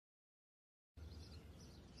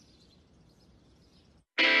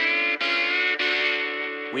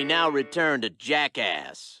We now return to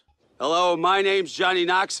Jackass. Hello, my name's Johnny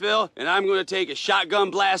Knoxville, and I'm gonna take a shotgun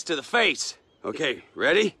blast to the face. Okay,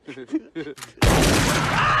 ready?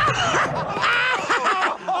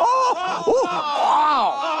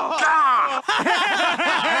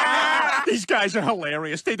 These guys are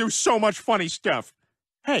hilarious. They do so much funny stuff.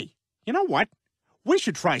 Hey, you know what? We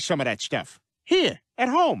should try some of that stuff. Here, at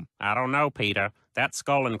home. I don't know, Peter. That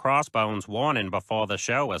skull and crossbones warning before the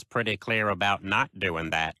show was pretty clear about not doing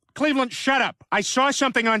that. Cleveland, shut up. I saw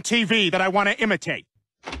something on TV that I want to imitate.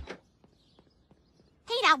 Peter,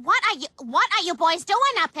 what are you boys doing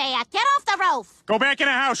up here? Get off the roof. Go back in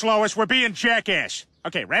the house, Lois. We're being Jackass.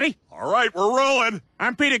 Okay, ready? All right, we're rolling.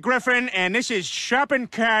 I'm Peter Griffin, and this is Shopping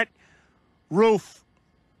Cart Roof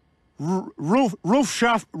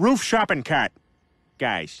Shopping Cart,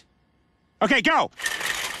 guys. Okay, go.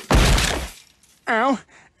 Ow,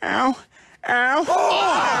 ow, ow, ow,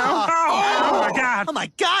 oh my God. Oh,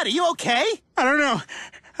 my God, are you okay? I don't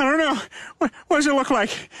know. What does it look like?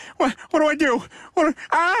 What do I do? What is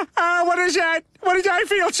that? What did I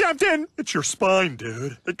feel something? It's your spine,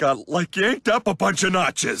 dude. It got, like, yanked up a bunch of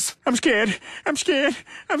notches. I'm scared.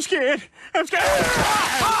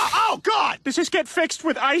 Oh, God! Does this get fixed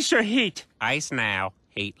with ice or heat? Ice now,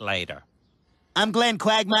 heat later. I'm Glenn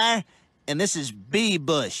Quagmire, and this is Bee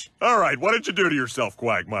Bush. All right, what did you do to yourself,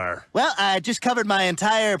 Quagmire? Well, I just covered my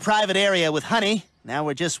entire private area with honey. Now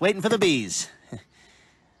we're just waiting for the bees.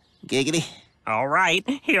 Giggity. All right,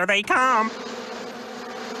 here they come.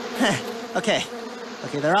 Okay,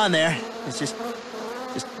 they're on there. It's just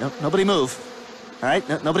nobody move. All right,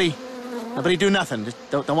 nobody do nothing. Just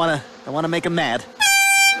don't wanna make them mad.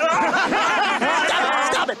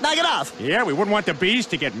 Stop it! Knock it off. Yeah, we wouldn't want the bees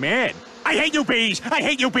to get mad. I hate you bees! I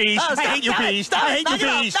hate you bees! Oh, I hate you bees! I hate you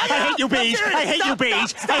bees! I hate you bees! I hate you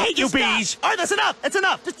bees! I hate you bees! All right, that's enough. That's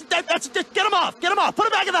enough. Just get them off. Get them off. Put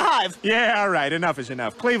them back in the hive. Yeah, all right. Enough is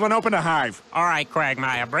enough. Cleveland, open the hive. All right,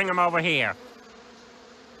 Quagmire, bring them over here.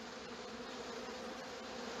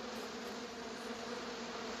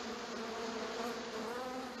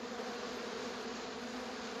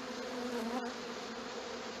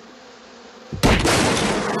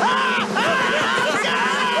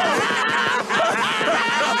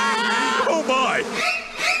 Oh, my!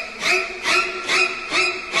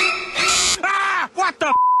 What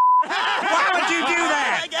the Why would you do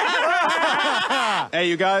that? Hey,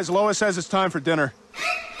 you guys, Lois says it's time for dinner.